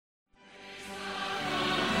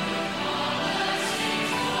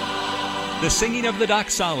The singing of the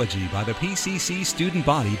doxology by the PCC student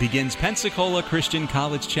body begins Pensacola Christian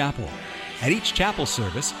College Chapel. At each chapel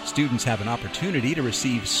service, students have an opportunity to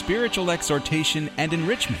receive spiritual exhortation and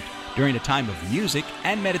enrichment during a time of music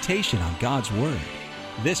and meditation on God's Word.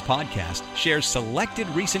 This podcast shares selected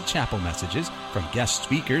recent chapel messages from guest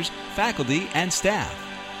speakers, faculty, and staff.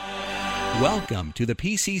 Welcome to the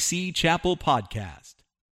PCC Chapel Podcast.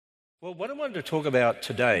 Well, what I wanted to talk about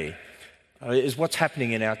today is what's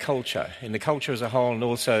happening in our culture, in the culture as a whole and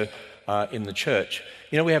also in the church.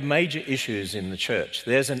 You know, we have major issues in the church.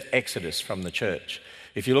 There's an exodus from the church.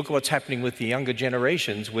 If you look at what's happening with the younger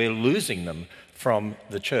generations, we're losing them from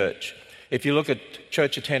the church. If you look at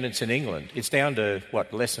church attendance in England, it's down to,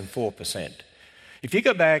 less than 4%. If you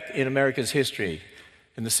go back in America's history,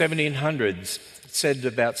 in the 1700s, it said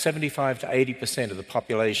about 75 to 80% of the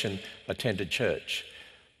population attended church.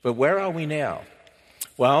 But where are we now?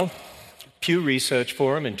 Well, Pew Research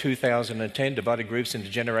Forum in 2010 divided groups into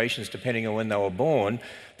generations depending on when they were born.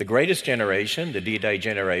 The greatest generation, the D-Day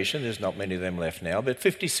generation, there's not many of them left now, but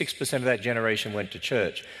 56% of that generation went to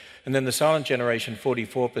church. And then the silent generation,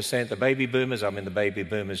 44%. The baby boomers, I'm in the baby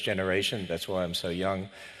boomers generation, that's why I'm so young,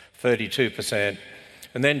 32%.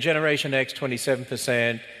 And then Generation X,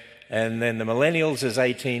 27%. And then the millennials is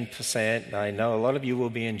 18%. I know a lot of you will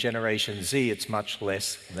be in Generation Z, it's much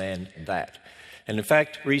less than that. And in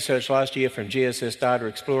fact, research last year from GSS Data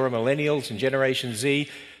Explorer, millennials and Generation Z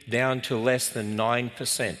down to less than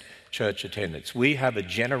 9% church attendance. We have a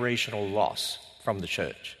generational loss from the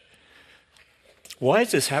church. Why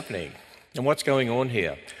is this happening? And what's going on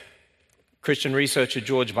here? Christian researcher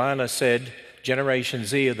George Varner said, Generation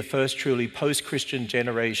Z are the first truly post-Christian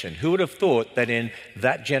generation. Who would have thought that in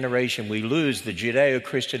that generation we lose the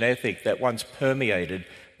Judeo-Christian ethic that once permeated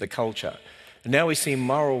the culture? And now we see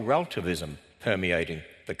moral relativism permeating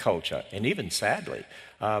the culture, and even sadly,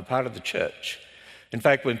 part of the church. In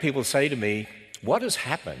fact, when people say to me, what has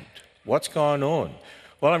happened? What's gone on?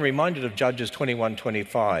 Well, I'm reminded of Judges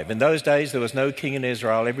 21:25. In those days, there was no king in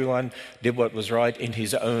Israel. Everyone did what was right in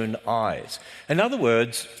his own eyes. In other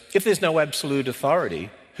words, if there's no absolute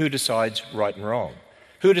authority, who decides right and wrong?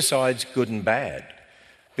 Who decides good and bad?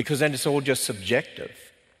 Because then it's all just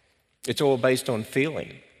subjective. It's all based on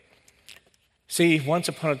feeling. See, once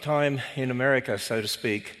upon a time in America, so to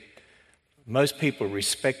speak, most people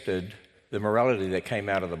respected the morality that came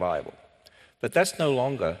out of the Bible. But that's no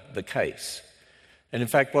longer the case. And in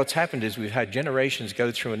fact, what's happened is we've had generations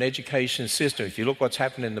go through an education system. If you look what's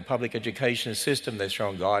happened in the public education system, they've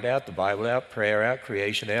thrown God out, the Bible out, prayer out,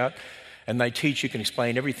 creation out, and they teach you can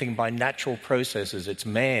explain everything by natural processes. It's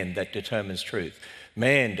man that determines truth,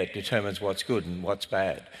 man that determines what's good and what's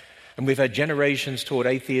bad. And we've had generations taught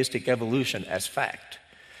atheistic evolution as fact.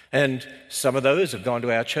 And some of those have gone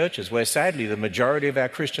to our churches, where sadly the majority of our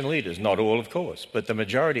Christian leaders, not all of course, but the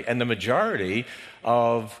majority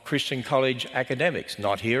of Christian college academics,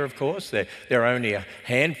 not here of course, there are only a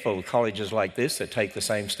handful of colleges like this that take the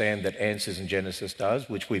same stand that Answers in Genesis does,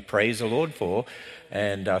 which we praise the Lord for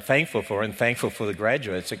and are thankful for, and thankful for the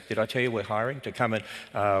graduates. Did I tell you we're hiring to come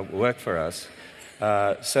and work for us?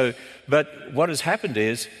 But what has happened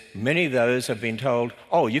is many of those have been told,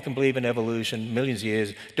 oh, you can believe in evolution, millions of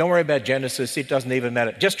years. Don't worry about Genesis. It doesn't even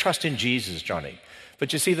matter. Just trust in Jesus, Johnny.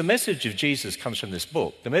 But you see, the message of Jesus comes from this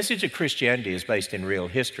book. The message of Christianity is based in real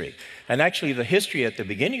history. And actually, the history at the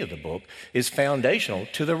beginning of the book is foundational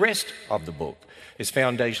to the rest of the book. It's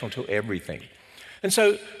foundational to everything. And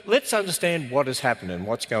so let's understand what has happened and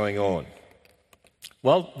what's going on.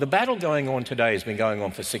 Well, the battle going on today has been going on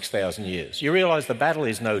for 6,000 years. You realize the battle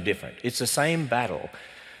is no different. It's the same battle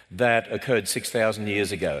that occurred 6,000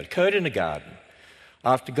 years ago. It occurred in a garden.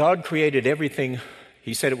 After God created everything,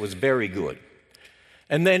 he said it was very good.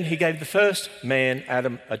 And then he gave the first man,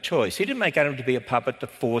 Adam, a choice. He didn't make Adam to be a puppet to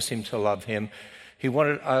force him to love him. He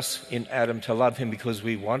wanted us in Adam to love him because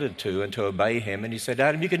we wanted to and to obey him. And he said,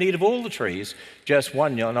 Adam, you can eat of all the trees, just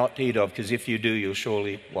one you'll not eat of, because if you do, you'll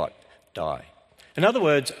surely, die. In other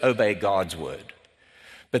words, obey God's word.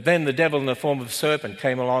 But then the devil in the form of a serpent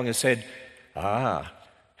came along and said,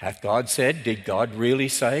 hath God said? Did God really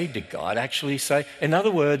say? Did God actually say? In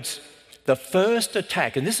other words, the first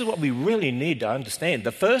attack, and this is what we really need to understand,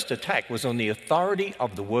 the first attack was on the authority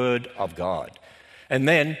of the word of God. And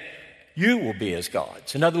then you will be as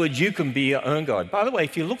gods. In other words, you can be your own God. By the way,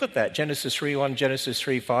 if you look at that, Genesis 3:1, Genesis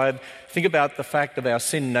 3:5, think about the fact of our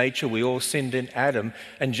sin nature. We all sinned in Adam.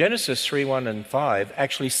 And Genesis 3:1 and 5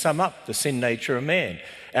 actually sum up the sin nature of man.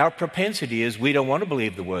 Our propensity is we don't want to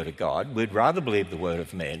believe the word of God. We'd rather believe the word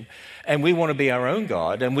of men. And we want to be our own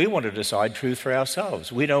God, and we want to decide truth for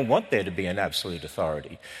ourselves. We don't want there to be an absolute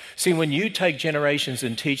authority. See, when you take generations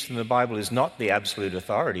and teach them the Bible is not the absolute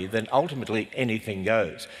authority, then ultimately anything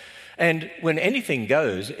goes. And when anything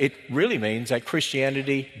goes, it really means that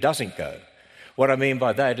Christianity doesn't go. What I mean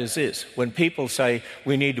by that is this. When people say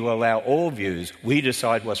we need to allow all views, we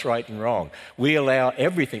decide what's right and wrong. We allow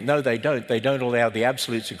everything. No, they don't. They don't allow the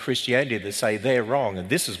absolutes of Christianity to say they're wrong and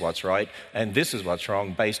this is what's right and this is what's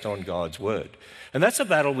wrong based on God's word. And that's a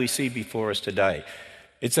battle we see before us today.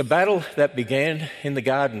 It's a battle that began in the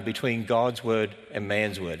garden between God's word and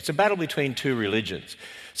man's word. It's a battle between two religions.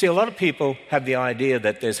 See, a lot of people have the idea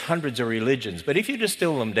that there's hundreds of religions, but if you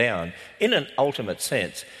distill them down, in an ultimate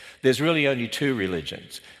sense, there's really only two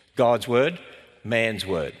religions, God's word, man's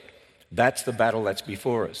word. That's the battle that's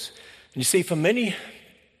before us. And you see, for many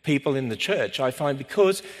people in the church, I find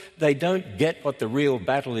because they don't get what the real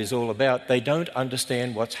battle is all about, they don't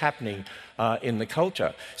understand what's happening in the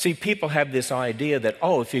culture. See, people have this idea that,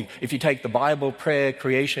 if you take the Bible, prayer,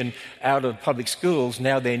 creation out of public schools,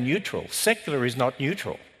 now they're neutral. Secular is not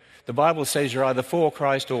neutral. The Bible says you're either for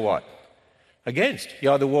Christ or what? Against.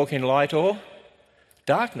 You either walk in light or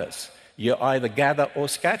darkness. You either gather or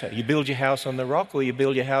scatter. You build your house on the rock or you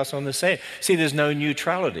build your house on the sand. See, there's no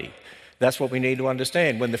neutrality. That's what we need to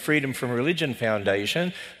understand. When the Freedom from Religion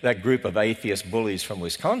Foundation, that group of atheist bullies from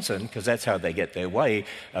Wisconsin, because that's how they get their way,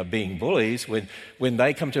 being bullies, when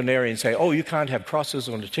they come to an area and say, you can't have crosses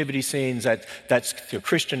or nativity scenes, that's your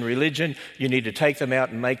Christian religion, you need to take them out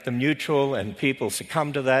and make them neutral, and people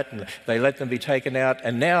succumb to that, and they let them be taken out,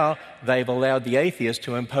 and now they've allowed the atheists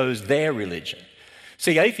to impose their religion.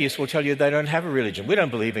 See, atheists will tell you they don't have a religion. We don't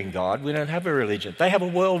believe in God. We don't have a religion. They have a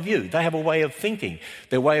worldview. They have a way of thinking.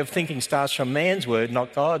 Their way of thinking starts from man's word,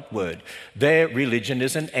 not God's word. Their religion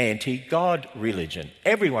is an anti-God religion.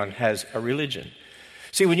 Everyone has a religion.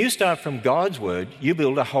 See, when you start from God's word, you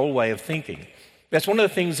build a whole way of thinking. That's one of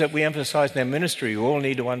the things that we emphasize in our ministry, you all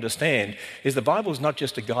need to understand, is the Bible is not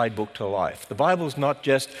just a guidebook to life. The Bible is not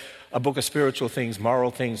just a book of spiritual things,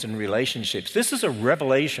 moral things, and relationships. This is a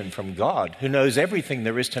revelation from God who knows everything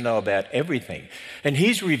there is to know about everything. And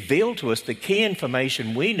He's revealed to us the key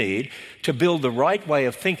information we need to build the right way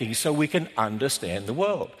of thinking so we can understand the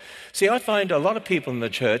world. See, I find a lot of people in the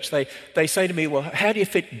church, they say to me, well, how do you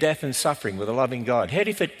fit death and suffering with a loving God? How do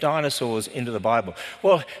you fit dinosaurs into the Bible?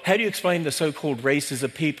 Well, how do you explain the so-called races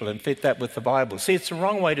of people and fit that with the Bible? See, it's the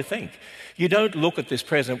wrong way to think. You don't look at this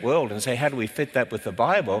present world and say, how do we fit that with the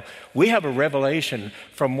Bible? We have a revelation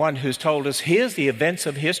from one who's told us, here's the events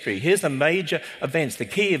of history. Here's the major events, the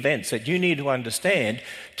key events that you need to understand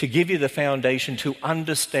to give you the foundation to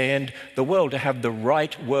understand the world, to have the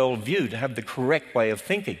right worldview, to have the correct way of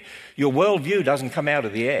thinking. Your worldview doesn't come out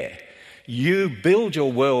of the air. You build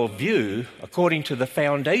your worldview according to the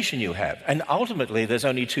foundation you have. And ultimately, there's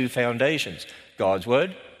only two foundations, God's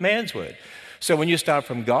word, man's word. So when you start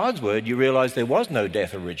from God's word, you realize there was no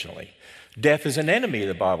death originally. Death is an enemy,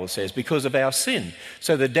 the Bible says, because of our sin.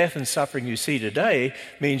 So the death and suffering you see today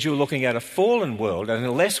means you're looking at a fallen world, and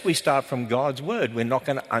unless we start from God's word, we're not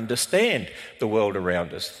going to understand the world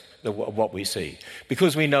around us, what we see.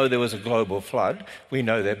 Because we know there was a global flood, we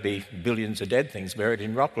know there'd be billions of dead things buried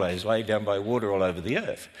in rock layers laid down by water all over the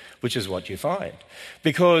earth, which is what you find.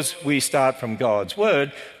 Because we start from God's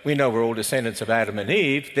word, we know we're all descendants of Adam and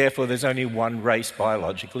Eve, therefore there's only one race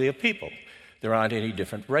biologically of people. There aren't any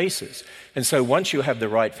different races. And so once you have the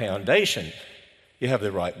right foundation, you have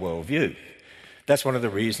the right worldview. That's one of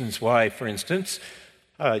the reasons why, for instance,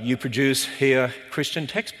 you produce here Christian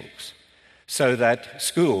textbooks, so that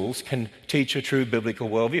schools can teach a true biblical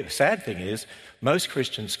worldview. Sad thing is, most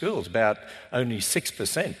Christian schools, about only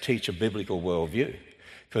 6% teach a biblical worldview,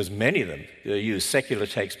 because many of them use secular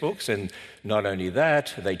textbooks, and not only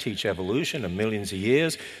that, they teach evolution and millions of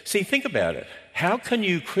years. See, think about it. How can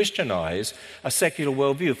you Christianize a secular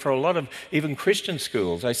worldview? For a lot of even Christian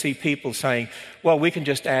schools, I see people saying, well, we can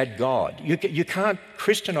just add God. You can't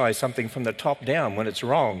Christianize something from the top down when it's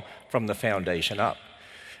wrong from the foundation up.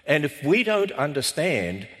 And if we don't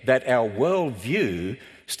understand that our worldview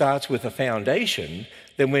starts with a foundation,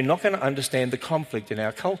 then we're not going to understand the conflict in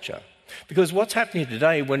our culture. Because what's happening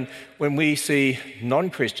today when we see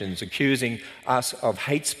non-Christians accusing us of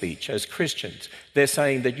hate speech as Christians, they're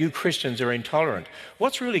saying that you Christians are intolerant.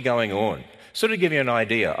 What's really going on? So to give you an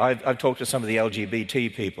idea, I've talked to some of the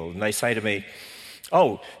LGBT people, and they say to me,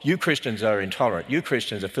 Oh, you Christians are intolerant. You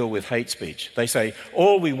Christians are filled with hate speech. They say,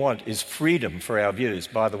 all we want is freedom for our views.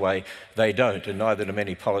 By the way, they don't, and neither do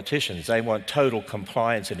many politicians. They want total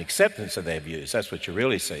compliance and acceptance of their views. That's what you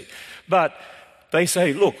really see. But they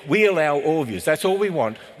say, look, we allow all views. That's all we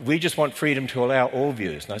want. We just want freedom to allow all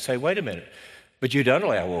views. And I say, wait a minute, but you don't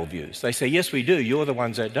allow all views. They say, yes, we do. You're the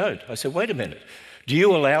ones that don't. I said, wait a minute. Do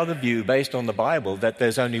you allow the view based on the Bible that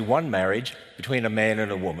there's only one marriage between a man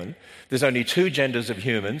and a woman, there's only two genders of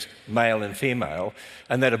humans, male and female,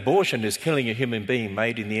 and that abortion is killing a human being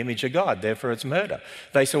made in the image of God, therefore it's murder?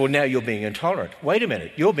 They say, well, now you're being intolerant. Wait a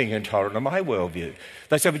minute, you're being intolerant of my worldview.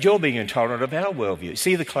 They say, but you're being intolerant of our worldview.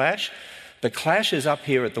 See the clash? The clash is up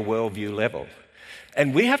here at the worldview level.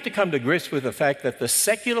 And we have to come to grips with the fact that the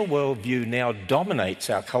secular worldview now dominates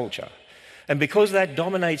our culture. And because that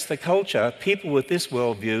dominates the culture, people with this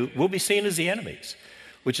worldview will be seen as the enemies,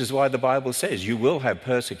 which is why the Bible says you will have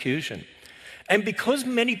persecution. And because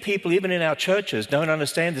many people, even in our churches, don't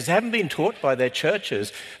understand this, haven't been taught by their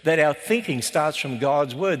churches that our thinking starts from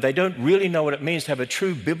God's word, they don't really know what it means to have a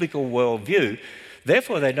true biblical worldview,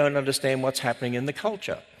 therefore they don't understand what's happening in the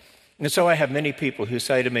culture. And so I have many people who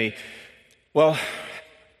say to me, well,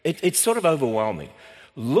 it's sort of overwhelming.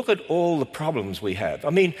 Look at all the problems we have. I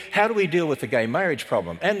mean, how do we deal with the gay marriage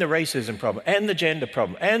problem and the racism problem and the gender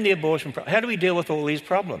problem and the abortion problem? How do we deal with all these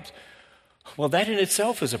problems? Well, that in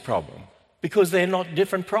itself is a problem because they're not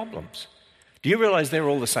different problems. Do you realize they're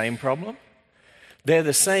all the same problem? They're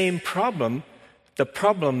the same problem, the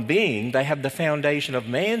problem being they have the foundation of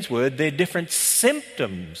man's word. They're different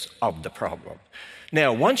symptoms of the problem.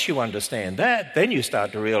 Now, once you understand that, then you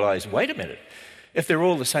start to realize, wait a minute, if they're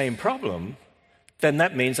all the same problem, then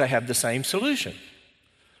that means they have the same solution.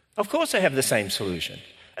 Of course they have the same solution.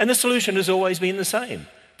 And the solution has always been the same.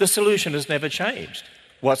 The solution has never changed.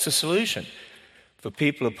 What's the solution? For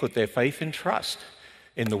people to put their faith and trust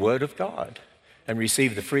in the Word of God and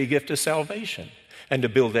receive the free gift of salvation and to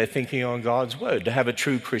build their thinking on God's Word, to have a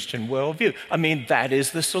true Christian worldview. I mean, that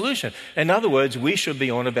is the solution. In other words, we should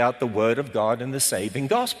be on about the Word of God and the saving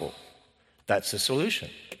gospel. That's the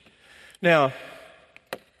solution. Now,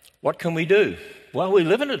 what can we do? Well, we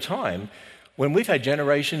live in a time when we've had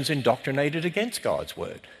generations indoctrinated against God's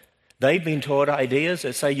word. They've been taught ideas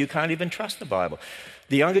that say you can't even trust the Bible.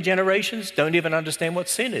 The younger generations don't even understand what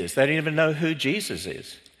sin is. They don't even know who Jesus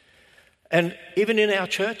is. And even in our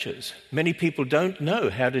churches, many people don't know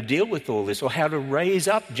how to deal with all this or how to raise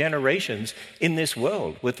up generations in this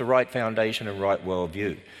world with the right foundation and right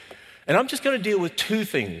worldview. And I'm just going to deal with two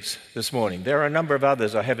things this morning. There are a number of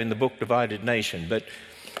others I have in the book Divided Nation, but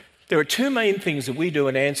there are two main things that we do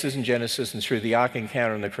in Answers in Genesis and through the Ark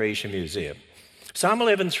Encounter and the Creation Museum. Psalm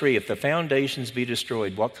 11:3, if the foundations be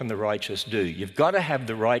destroyed, what can the righteous do? You've got to have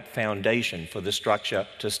the right foundation for the structure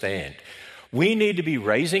to stand. We need to be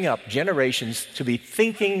raising up generations to be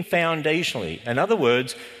thinking foundationally. In other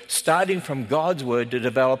words, starting from God's word to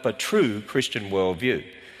develop a true Christian worldview.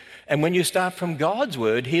 And when you start from God's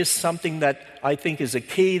word, here's something that I think is a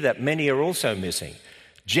key that many are also missing.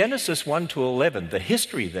 Genesis 1 to 11, the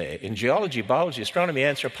history there in geology, biology, astronomy,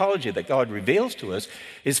 anthropology that God reveals to us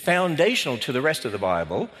is foundational to the rest of the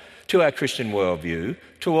Bible, to our Christian worldview,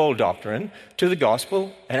 to all doctrine, to the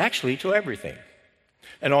gospel, and actually to everything.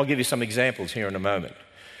 And I'll give you some examples here in a moment.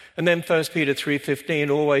 And then 1 Peter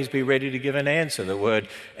 3:15, always be ready to give an answer. The word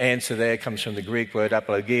answer there comes from the Greek word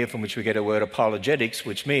apologia, from which we get a word apologetics,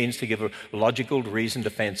 which means to give a logical, reasoned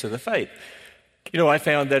defense of the faith. You know, I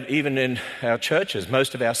found that even in our churches,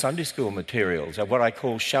 most of our Sunday school materials are what I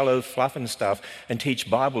call shallow fluff and stuff and teach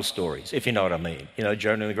Bible stories, if you know what I mean. You know,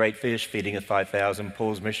 Jonah and the Great Fish, feeding of 5,000,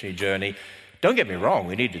 Paul's missionary journey. Don't get me wrong,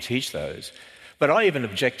 we need to teach those. But I even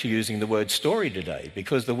object to using the word story today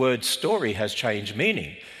because the word story has changed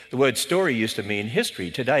meaning. The word story used to mean history.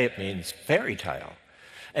 Today it means fairy tale.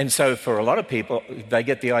 And so for a lot of people, they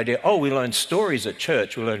get the idea, oh, we learn stories at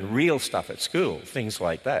church, we learn real stuff at school, things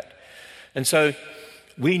like that. And so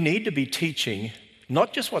we need to be teaching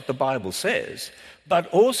not just what the Bible says, but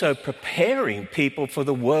also preparing people for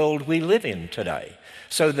the world we live in today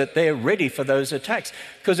so that they're ready for those attacks.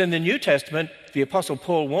 Because in the New Testament, the Apostle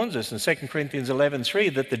Paul warns us in 2 Corinthians 11:3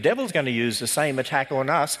 that the devil's going to use the same attack on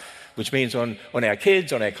us, which means on our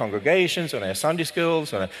kids, on our congregations, on our Sunday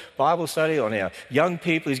schools, on our Bible study, on our young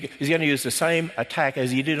people. He's going to use the same attack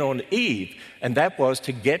as he did on Eve, and that was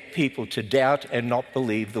to get people to doubt and not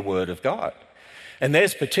believe the Word of God. And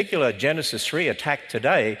there's particular Genesis 3 attack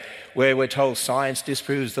today where we're told science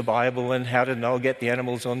disproves the Bible and how did Noah get the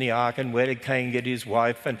animals on the ark and where did Cain get his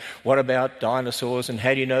wife and what about dinosaurs and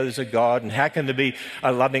how do you know there's a God and how can there be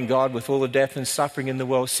a loving God with all the death and suffering in the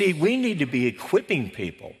world? See, we need to be equipping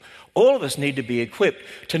people. All of us need to be equipped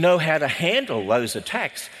to know how to handle those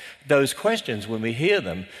attacks, those questions when we hear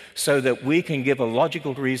them, so that we can give a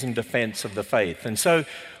logical reasoned defense of the faith. And so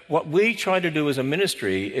what we try to do as a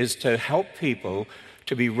ministry is to help people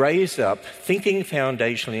to be raised up thinking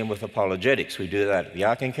foundationally and with apologetics. We do that at the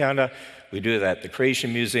Ark Encounter, we do that at the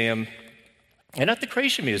Creation Museum. And at the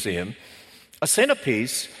Creation Museum, a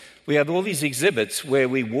centerpiece, we have all these exhibits where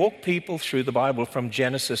we walk people through the Bible from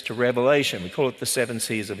Genesis to Revelation. We call it the 7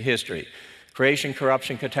 C's of history. Creation,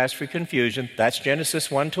 corruption, catastrophe, confusion. That's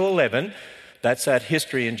Genesis 1 to 11. That's that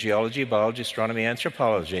history in geology, biology, astronomy,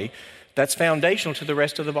 anthropology. That's foundational to the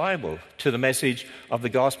rest of the Bible, to the message of the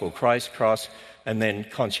gospel, Christ, cross, and then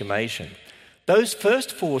consummation. Those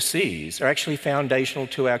first 4 C's are actually foundational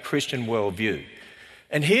to our Christian worldview.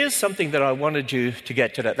 And here's something that I wanted you to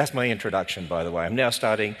get today. That's my introduction, by the way. I'm now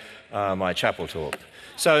starting my chapel talk.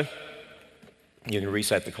 So you can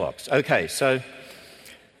reset the clocks. Okay, so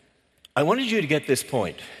I wanted you to get this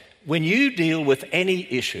point. When you deal with any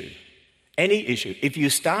issue, if you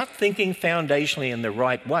start thinking foundationally in the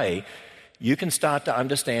right way, you can start to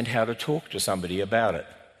understand how to talk to somebody about it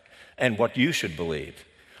and what you should believe.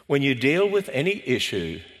 When you deal with any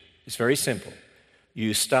issue, it's very simple.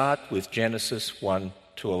 You start with Genesis 1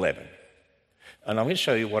 to 11. And I'm going to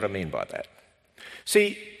show you what I mean by that.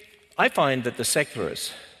 See, I find that the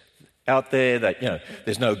secularists out there that,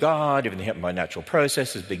 there's no God, everything happened by natural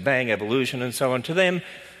processes, Big Bang, evolution, and so on, to them,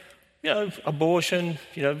 abortion,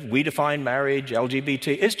 we define marriage,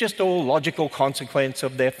 LGBT, it's just all logical consequence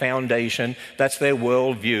of their foundation. That's their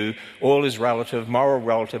worldview. All is relative, moral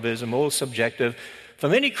relativism, all subjective. For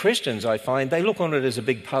many Christians, I find, they look on it as a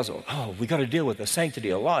big puzzle. Oh, we've got to deal with the sanctity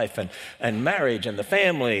of life and marriage and the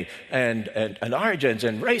family and origins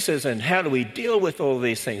and races and how do we deal with all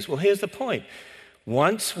these things? Well, here's the point.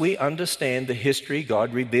 Once we understand the history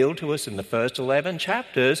God revealed to us in the first 11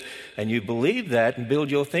 chapters, and you believe that and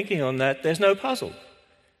build your thinking on that, there's no puzzle.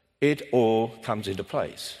 It all comes into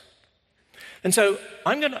place. And so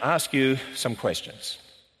I'm going to ask you some questions.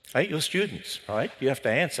 Okay, you're students, right? You have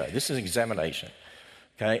to answer. This is an examination.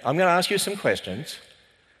 Okay, I'm going to ask you some questions,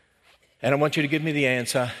 and I want you to give me the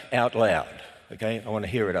answer out loud. Okay, I want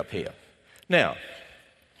to hear it up here. Now,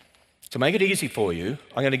 to make it easy for you,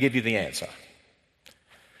 I'm going to give you the answer.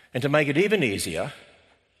 And to make it even easier,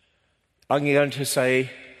 I'm going to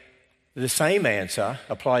say the same answer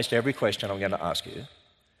applies to every question I'm going to ask you.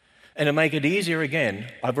 And to make it easier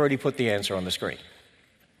again, I've already put the answer on the screen.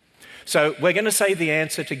 So we're going to say the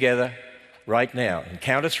answer together right now. And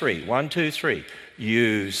count of 3. 1, 2, 3.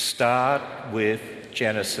 You start with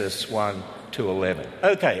Genesis 1 to 11.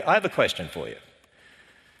 Okay, I have a question for you.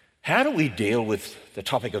 How do we deal with the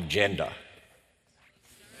topic of gender?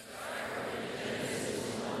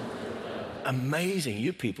 Amazing,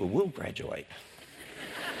 you people will graduate.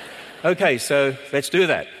 Okay, so let's do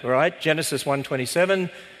that, all right? Genesis 1:27,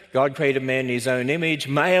 God created man in his own image,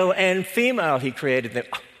 male and female he created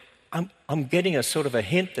them. I'm getting a sort of a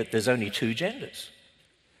hint that there's only 2 genders.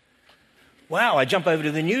 Wow, I jump over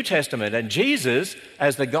to the New Testament, and Jesus,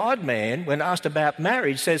 as the God-man, when asked about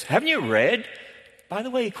marriage, says, haven't you read? By the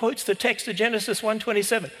way, he quotes the text of Genesis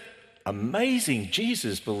 1:27. Amazing,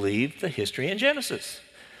 Jesus believed the history in Genesis.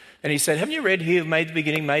 And he said, haven't you read, he who made the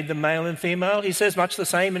beginning made them male and female? He says much the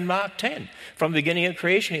same in Mark 10. From the beginning of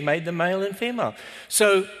creation, he made them male and female.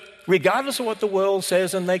 So regardless of what the world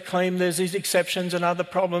says, and they claim there's these exceptions and other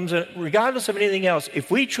problems, and regardless of anything else,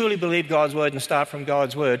 if we truly believe God's word and start from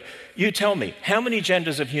God's word, you tell me, how many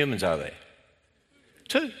genders of humans are there?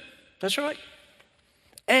 2. That's right.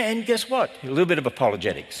 And guess what? A little bit of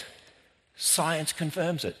apologetics. Science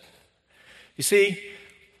confirms it. You see,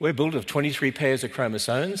 we're built of 23 pairs of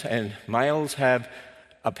chromosomes, and males have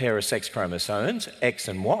a pair of sex chromosomes, X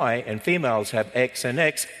and Y, and females have X and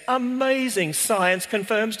X. Amazing, science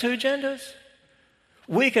confirms 2 genders.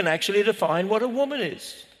 We can actually define what a woman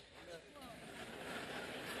is.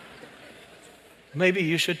 Maybe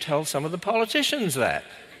you should tell some of the politicians that.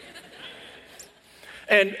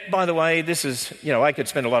 And by the way, this is, I could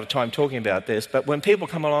spend a lot of time talking about this, but when people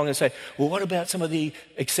come along and say, well, what about some of the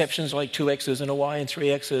exceptions like 2 X's and a Y and 3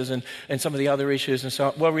 X's and some of the other issues and so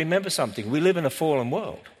on? Well, remember something. We live in a fallen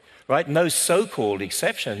world, right? And those so-called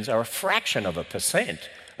exceptions are a fraction of a %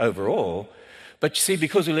 overall. But you see,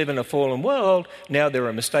 because we live in a fallen world, now there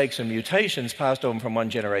are mistakes and mutations passed on from one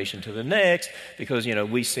generation to the next because,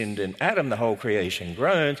 we sinned in Adam, the whole creation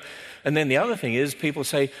groans. And then the other thing is people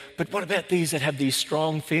say, but what about these that have these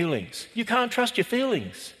strong feelings? You can't trust your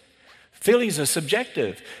feelings. Feelings are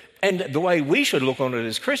subjective. And the way we should look on it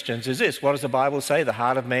as Christians is this. What does the Bible say? The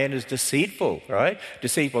heart of man is deceitful, right?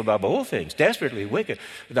 Deceitful above all things, desperately wicked.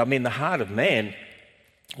 I mean, the heart of man,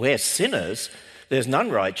 we're sinners. There's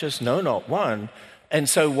none righteous, no, not one. And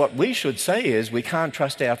so what we should say is we can't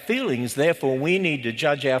trust our feelings, therefore we need to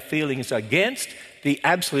judge our feelings against the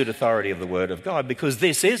absolute authority of the Word of God, because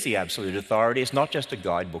this is the absolute authority. It's not just a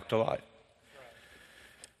guidebook to life.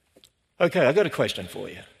 Okay, I've got a question for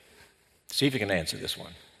you. See if you can answer this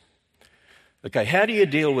one. Okay, how do you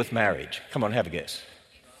deal with marriage? Come on, have a guess.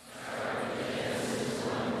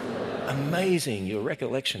 Amazing, your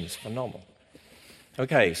recollection is phenomenal.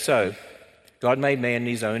 Okay, so God made man in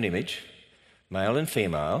his own image, male and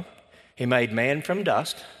female. He made man from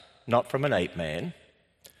dust, not from an ape man.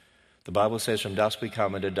 The Bible says from dust we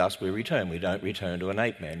come and to dust we return. We don't return to an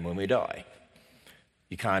ape man when we die.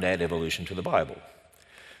 You can't add evolution to the Bible.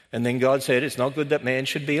 And then God said it's not good that man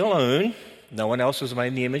should be alone. No one else was made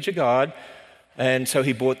in the image of God. And so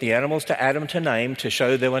he brought the animals to Adam to name to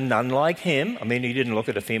show there were none like him. I mean, he didn't look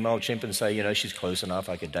at a female chimp and say, she's close enough,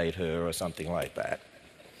 I could date her or something like that.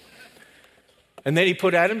 And then he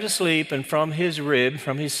put Adam to sleep, and from his rib,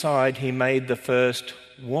 from his side, he made the first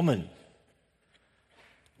woman.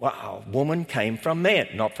 Wow, woman came from man,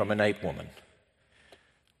 not from an ape woman.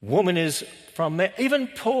 Woman is from man. Even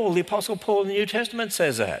Paul, the Apostle Paul in the New Testament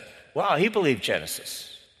says that. Wow, he believed Genesis.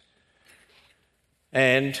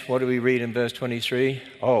 And what do we read in verse 23?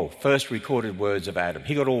 Oh, first recorded words of Adam.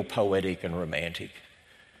 He got all poetic and romantic.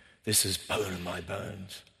 This is bone of my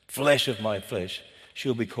bones, flesh of my flesh.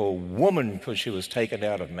 She'll be called woman because she was taken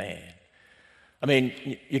out of man. I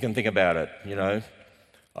mean, you can think about it,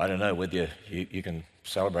 I don't know whether you can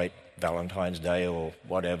celebrate Valentine's Day or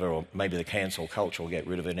whatever, or maybe the cancel culture will get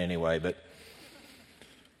rid of it anyway, but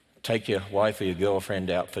take your wife or your girlfriend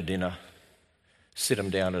out for dinner, sit them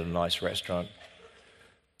down at a nice restaurant,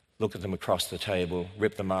 look at them across the table,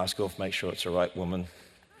 rip the mask off, make sure it's the right woman.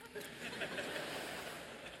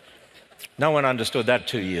 No one understood that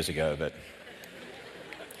 2 years ago, but...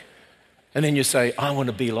 And then you say, I want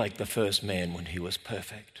to be like the first man when he was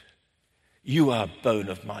perfect. You are bone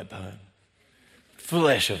of my bone,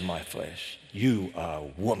 flesh of my flesh. You are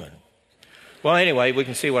woman. Well, anyway, we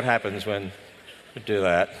can see what happens when we do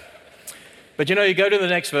that. But you go to the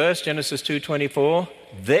next verse, Genesis 2:24.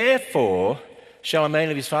 Therefore shall a man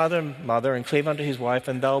leave his father and mother and cleave unto his wife,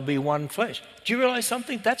 and they'll be one flesh. Do you realize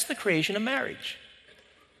something? That's the creation of marriage.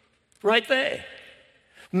 Right there.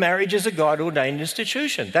 Marriage is a God-ordained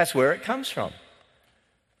institution. That's where it comes from.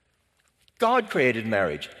 God created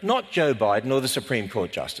marriage, not Joe Biden or the Supreme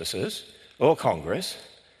Court justices or Congress.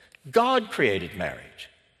 God created marriage,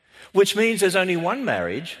 which means there's only one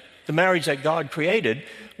marriage, the marriage that God created,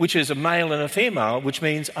 which is a male and a female, which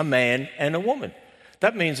means a man and a woman.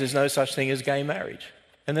 That means there's no such thing as gay marriage.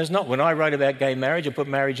 And there's not. When I write about gay marriage, I put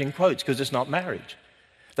marriage in quotes because it's not marriage.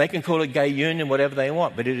 They can call it gay union, whatever they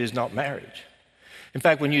want, but it is not marriage. In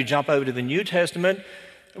fact, when you jump over to the New Testament,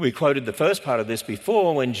 we quoted the first part of this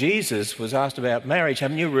before when Jesus was asked about marriage.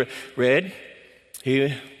 Haven't you read?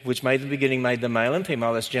 He, which made the beginning, made the male and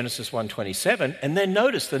female. That's Genesis 1:27. And then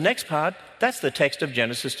notice the next part, that's the text of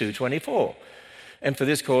Genesis 2:24. And for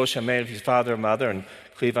this cause shall man leave his father and mother and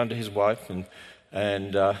cleave unto his wife,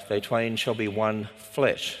 and they twain shall be one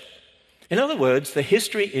flesh. In other words, the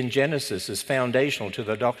history in Genesis is foundational to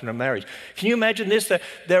the doctrine of marriage. Can you imagine this? That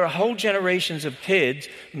there are whole generations of kids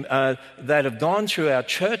that have gone through our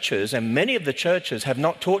churches, and many of the churches have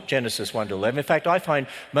not taught Genesis 1-11. In fact, I find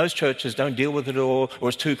most churches don't deal with it at all, or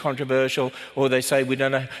it's too controversial, or they say we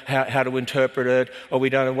don't know how to interpret it, or we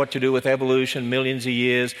don't know what to do with evolution millions of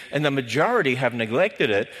years, and the majority have neglected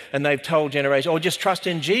it, and they've told generations, just trust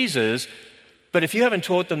in Jesus. But if you haven't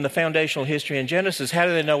taught them the foundational history in Genesis, how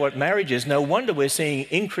do they know what marriage is? No wonder we're seeing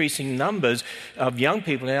increasing numbers of young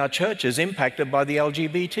people in our churches impacted by the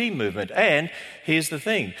LGBT movement. And here's the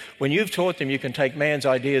thing. When you've taught them you can take man's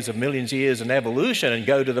ideas of millions of years and evolution and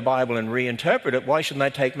go to the Bible and reinterpret it, why shouldn't they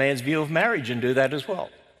take man's view of marriage and do that as well?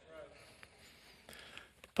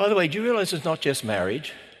 By the way, do you realize it's not just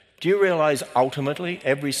marriage? Do you realize ultimately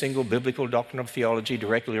every single biblical doctrine of theology,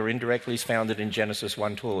 directly or indirectly, is founded in Genesis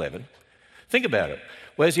 1-11? Think about it.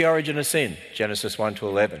 Where's the origin of sin? Genesis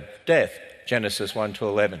 1-11. Death? Genesis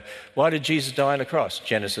 1-11. Why did Jesus die on a cross?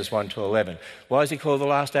 Genesis 1-11. Why is he called the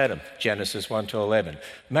last Adam? Genesis 1-11.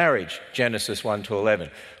 Marriage? Genesis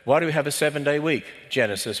 1-11. Why do we have a 7-day week?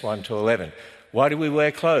 Genesis 1-11. Why do we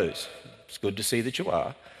wear clothes? It's good to see that you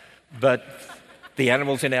are. But the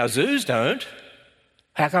animals in our zoos don't.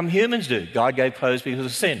 How come humans do? God gave clothes because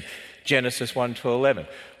of sin. Genesis 1:11.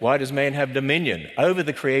 Why does man have dominion over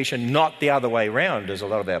the creation, not the other way around, as a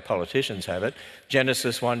lot of our politicians have it?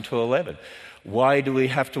 Genesis 1:11. Why do we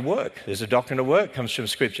have to work? There's a doctrine of work comes from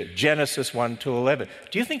Scripture. Genesis 1:11.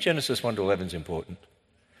 Do you think Genesis 1:11 is important?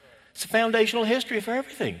 It's a foundational history for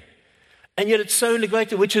everything. And yet it's so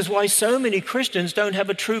neglected, which is why so many Christians don't have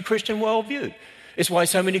a true Christian worldview. It's why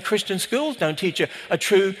so many Christian schools don't teach a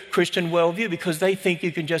true Christian worldview, because they think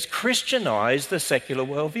you can just Christianize the secular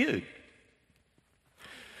worldview.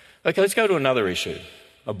 Okay, let's go to another issue,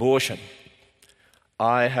 abortion.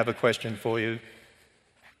 I have a question for you.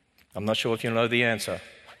 I'm not sure if you know the answer.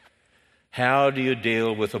 How do you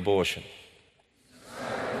deal with abortion?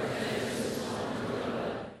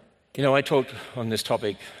 You know, I talked on this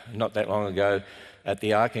topic not that long ago at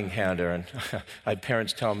the Ark Encounter, and I had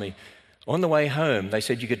parents tell me, on the way home, they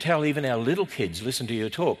said, you could tell even our little kids listen to your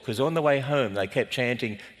talk, because on the way home they kept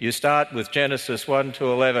chanting, you start with Genesis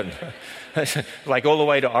 1-11. Like all the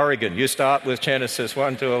way to Oregon, you start with Genesis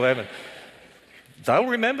 1-11. They'll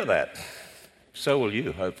remember that. So will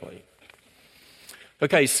you, hopefully.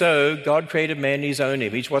 Okay, so God created man in his own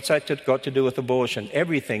image. What's that got to do with abortion?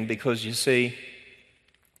 Everything, because you see,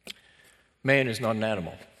 man is not an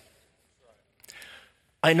animal.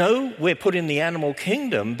 I know we're put in the animal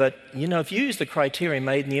kingdom, but, you know, if you use the criteria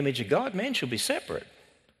made in the image of God, man should be separate.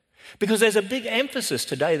 Because there's a big emphasis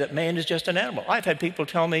today that man is just an animal. I've had people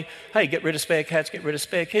tell me, hey, get rid of spare cats, get rid of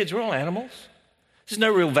spare kids. We're all animals. There's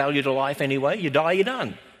no real value to life anyway. You die, you're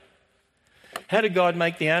done. How did God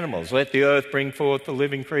make the animals? Let the earth bring forth the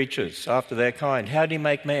living creatures after their kind. How did he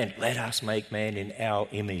make man? Let us make man in our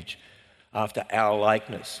image, after our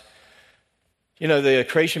likeness. You know, the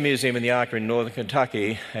Creation Museum in the Ark are in northern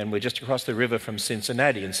Kentucky, and we're just across the river from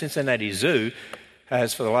Cincinnati. And Cincinnati Zoo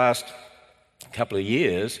has, for the last couple of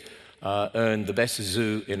years, earned the Best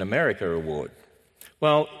Zoo in America award.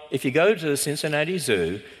 Well, if you go to the Cincinnati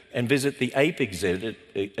Zoo and visit the ape exhibit,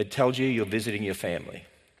 it tells you you're visiting your family.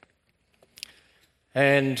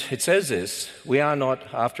 And it says this, we are not,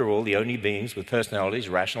 after all, the only beings with personalities,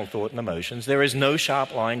 rational thought and emotions. There is no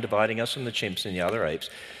sharp line dividing us from the chimps and the other apes.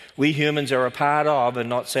 We humans are a part of and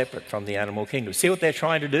not separate from the animal kingdom. See what they're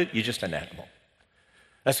trying to do? You're just an animal.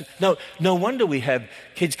 No wonder we have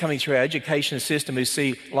kids coming through our education system who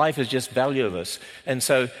see life as just valueless, and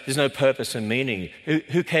so there's no purpose and meaning.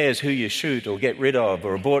 Who cares who you shoot or get rid of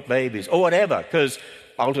or abort babies or whatever, because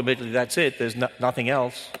ultimately that's it. There's nothing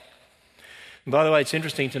else. And by the way, it's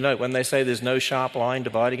interesting to note when they say there's no sharp line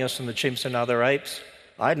dividing us from the chimps and other apes,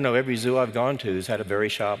 I know every zoo I've gone to has had a very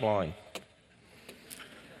sharp line.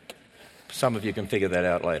 Some of you can figure that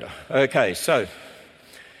out later. Okay, so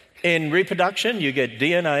in reproduction, you get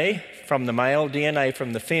DNA from the male, DNA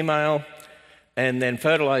from the female, and then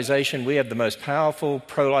fertilization. We have the most powerful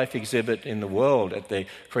pro-life exhibit in the world at the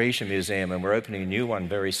Creation Museum, and we're opening a new one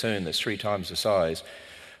very soon that's 3 times the size.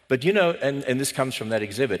 But you know, and this comes from that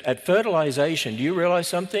exhibit, at fertilization, do you realize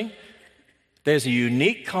something? There's a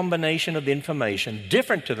unique combination of information,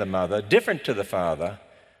 different to the mother, different to the father,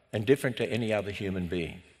 and different to any other human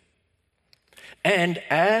being. And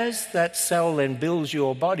as that cell then builds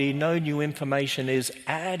your body, no new information is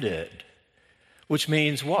added. Which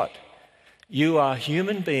means what? You are a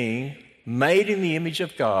human being made in the image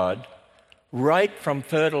of God right from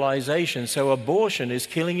fertilization. So abortion is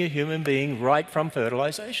killing a human being right from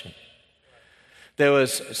fertilization. There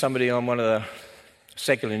was somebody on one of the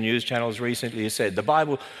secular news channels recently who said, the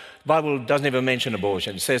Bible doesn't even mention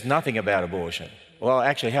abortion. It says nothing about abortion. Well,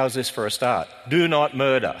 actually, how's this for a start? Do not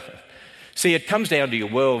murder. See, it comes down to your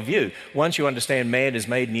worldview. Once you understand man is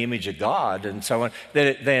made in the image of God and so on,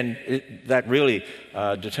 that really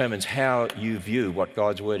determines how you view what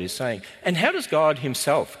God's word is saying. And how does God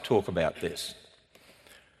himself talk about this?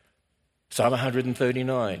 Psalm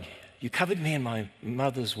 139, you covered me in my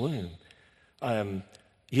mother's womb. You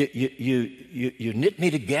knit me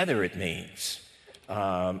together, it means.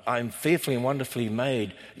 I'm fearfully and wonderfully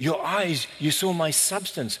made. Your eyes, you saw my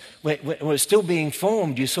substance. When it was still being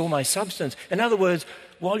formed, you saw my substance. In other words,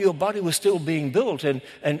 while your body was still being built and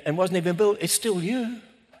wasn't even built, it's still you.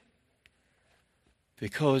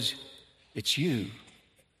 Because it's you,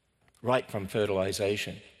 right from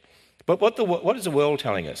fertilization. But what is the world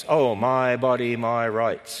telling us? Oh, my body, my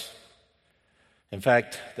rights. In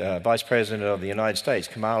fact, the Vice President of the United States,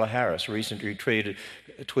 Kamala Harris, recently tweeted,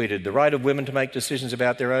 the right of women to make decisions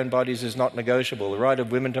about their own bodies is not negotiable. The right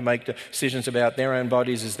of women to make decisions about their own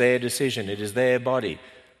bodies is their decision. It is their body.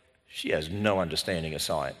 She has no understanding of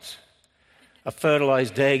science. A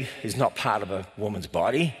fertilized egg is not part of a woman's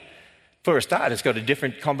body. For a start, it's got a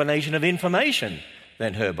different combination of information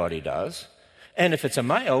than her body does. And if it's a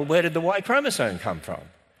male, where did the Y chromosome come from?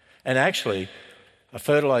 And actually, a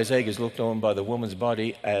fertilized egg is looked on by the woman's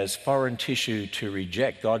body as foreign tissue to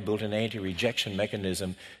reject. God built an anti-rejection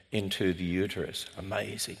mechanism into the uterus.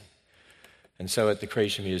 Amazing. And so at the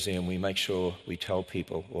Creation Museum, we make sure we tell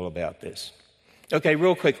people all about this. Okay,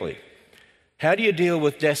 real quickly. How do you deal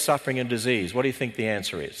with death, suffering, and disease? What do you think the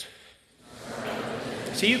answer is?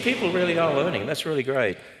 See, you people really are learning. That's really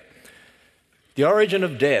great. The origin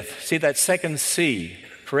of death. See that second C,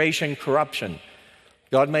 creation, corruption.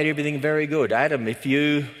 God made everything very good. Adam, if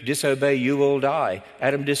you disobey, you will die.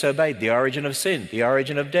 Adam disobeyed. The origin of sin, the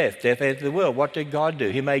origin of death. Death entered the world. What did God do?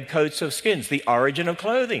 He made coats of skins, the origin of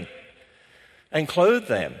clothing, and clothed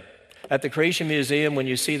them. At the Creation Museum, when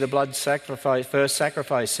you see the blood sacrifice, first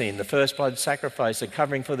sacrifice scene, the first blood sacrifice, the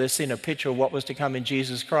covering for their sin, a picture of what was to come in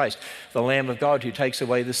Jesus Christ, the Lamb of God who takes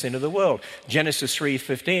away the sin of the world. Genesis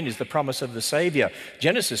 3:15 is the promise of the Savior.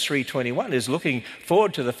 Genesis 3:21 is looking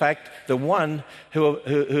forward to the fact the one who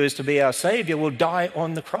is to be our Savior will die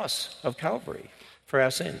on the cross of Calvary for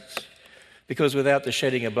our sins. Because without the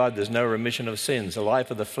shedding of blood, there's no remission of sins. The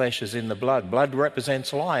life of the flesh is in the blood. Blood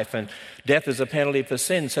represents life, and death is a penalty for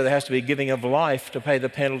sin, so there has to be giving of life to pay the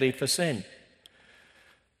penalty for sin.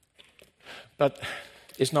 But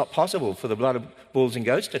it's not possible for the blood of bulls and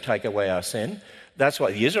goats to take away our sin. That's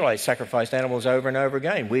why the Israelites sacrificed animals over and over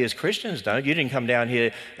again. We as Christians don't. You didn't come down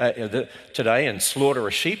here today and slaughter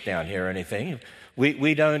a sheep down here or anything.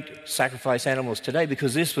 We don't sacrifice animals today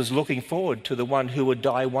because this was looking forward to the one who would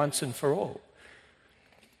die once and for all.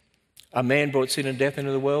 A man brought sin and death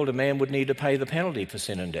into the world. A man would need to pay the penalty for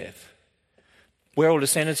sin and death. We're all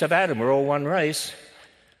descendants of Adam. We're all one race,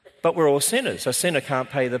 but we're all sinners. A sinner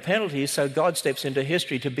can't pay the penalty, so God steps into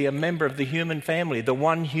history to be a member of the human family, the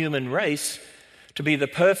one human race, to be the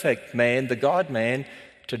perfect man, the God-man,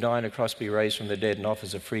 to die on a cross, be raised from the dead, and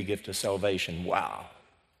offers a free gift of salvation. Wow.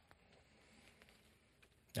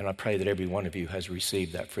 And I pray that every one of you has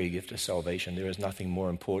received that free gift of salvation. There is nothing more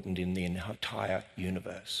important in the entire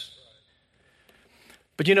universe.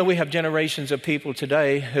 But you know, we have generations of people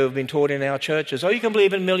today who have been taught in our churches, you can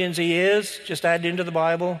believe in millions of years, just add into the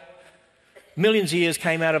Bible. Millions of years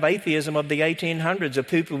came out of atheism of the 1800s, of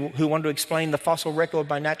people who want to explain the fossil record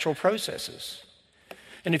by natural processes.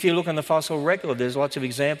 And if you look on the fossil record, there's lots of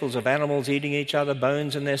examples of animals eating each other,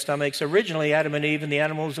 bones in their stomachs. Originally, Adam and Eve and the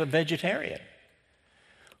animals were vegetarian.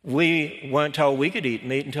 We weren't told we could eat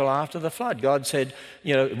meat until after the flood. God said,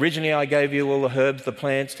 originally I gave you all the herbs, the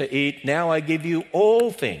plants to eat. Now I give you all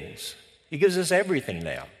things. He gives us everything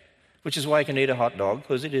now, which is why you can eat a hot dog,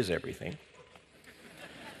 because it is everything.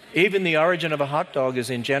 Even the origin of a hot dog is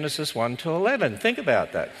in Genesis 1-11. Think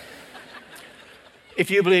about that. If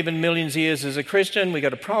you believe in millions of years as a Christian, we've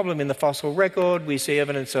got a problem in the fossil record. We see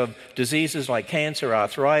evidence of diseases like cancer,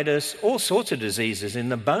 arthritis, all sorts of diseases in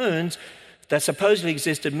the bones that supposedly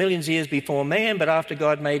existed millions of years before man, but after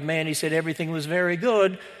God made man, he said everything was very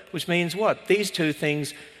good, which means what? These two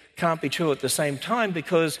things can't be true at the same time,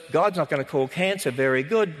 because God's not going to call cancer very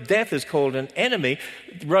good. Death is called an enemy.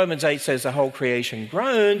 Romans 8 says the whole creation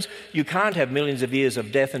groans. You can't have millions of years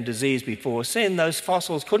of death and disease before sin. Those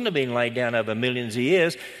fossils couldn't have been laid down over millions of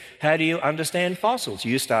years. How do you understand fossils?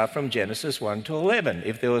 You start from Genesis 1-11.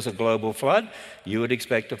 If there was a global flood, you would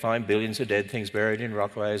expect to find billions of dead things buried in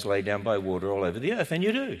rock layers laid down by water all over the earth, and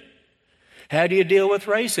you do. How do you deal with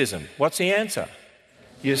racism? What's the answer?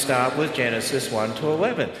 You start with Genesis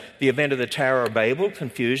 1-11. The event of the Tower of Babel,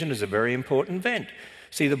 confusion, is a very important event.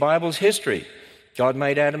 See, the Bible's history. God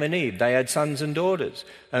made Adam and Eve. They had sons and daughters.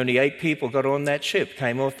 Only 8 people got on that ship,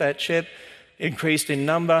 came off that ship, increased in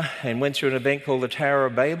number, and went through an event called the Tower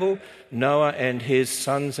of Babel. Noah and his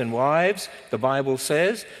sons and wives, the Bible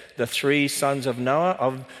says, the 3 sons of Noah,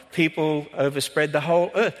 of people overspread the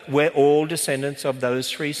whole earth. We're all descendants of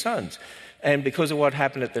those 3 sons. And because of what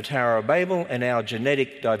happened at the Tower of Babel and our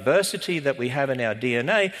genetic diversity that we have in our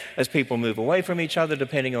DNA, as people move away from each other,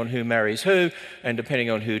 depending on who marries who, and depending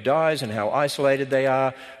on who dies and how isolated they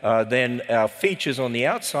are, then our features on the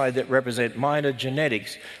outside that represent minor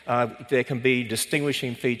genetics, there can be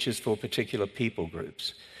distinguishing features for particular people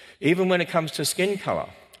groups. Even when it comes to skin color,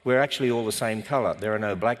 we're actually all the same color. There are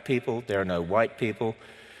no black people, there are no white people.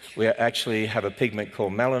 We actually have a pigment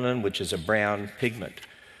called melanin, which is a brown pigment.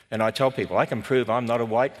 And I tell people, I can prove I'm not a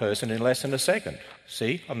white person in less than a second.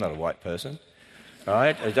 See, I'm not a white person. All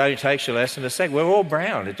right? It only takes you less than a second. We're all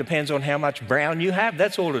brown. It depends on how much brown you have.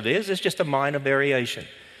 That's all it is. It's just a minor variation.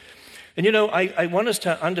 And I want us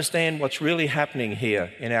to understand what's really happening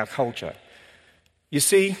here in our culture. You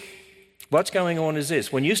see, What's going on is this.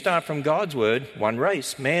 When you start from God's word, one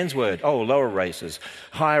race, man's word, lower races,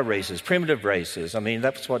 higher races, primitive races. I mean,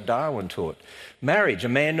 that's what Darwin taught. Marriage, a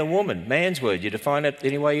man and a woman, man's word. You define it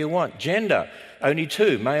any way you want. Gender, only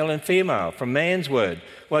two, male and female, from man's word.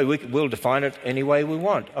 Well, we'll define it any way we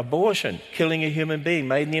want. Abortion, killing a human being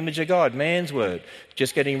made in the image of God, man's word.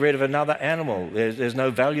 Just getting rid of another animal. There's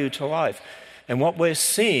no value to life. And what we're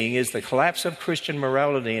seeing is the collapse of Christian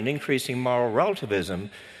morality and increasing moral relativism,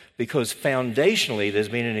 because foundationally there's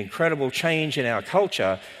been an incredible change in our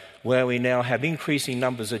culture where we now have increasing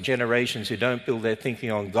numbers of generations who don't build their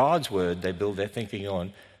thinking on God's word, they build their thinking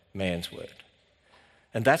on man's word.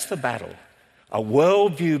 And that's the battle, a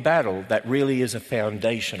worldview battle that really is a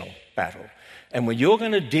foundational battle. And when you're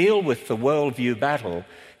going to deal with the worldview battle,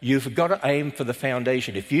 you've got to aim for the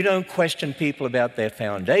foundation. If you don't question people about their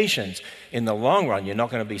foundations, in the long run, you're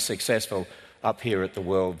not going to be successful up here at the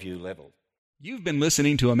worldview level. You've been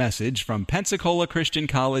listening to a message from Pensacola Christian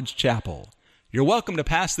College Chapel. You're welcome to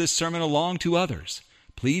pass this sermon along to others.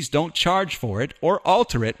 Please don't charge for it or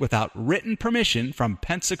alter it without written permission from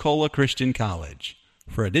Pensacola Christian College.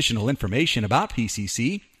 For additional information about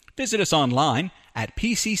PCC, visit us online at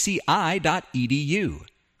pcci.edu.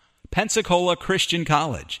 Pensacola Christian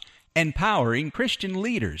College, empowering Christian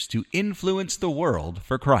leaders to influence the world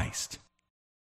for Christ.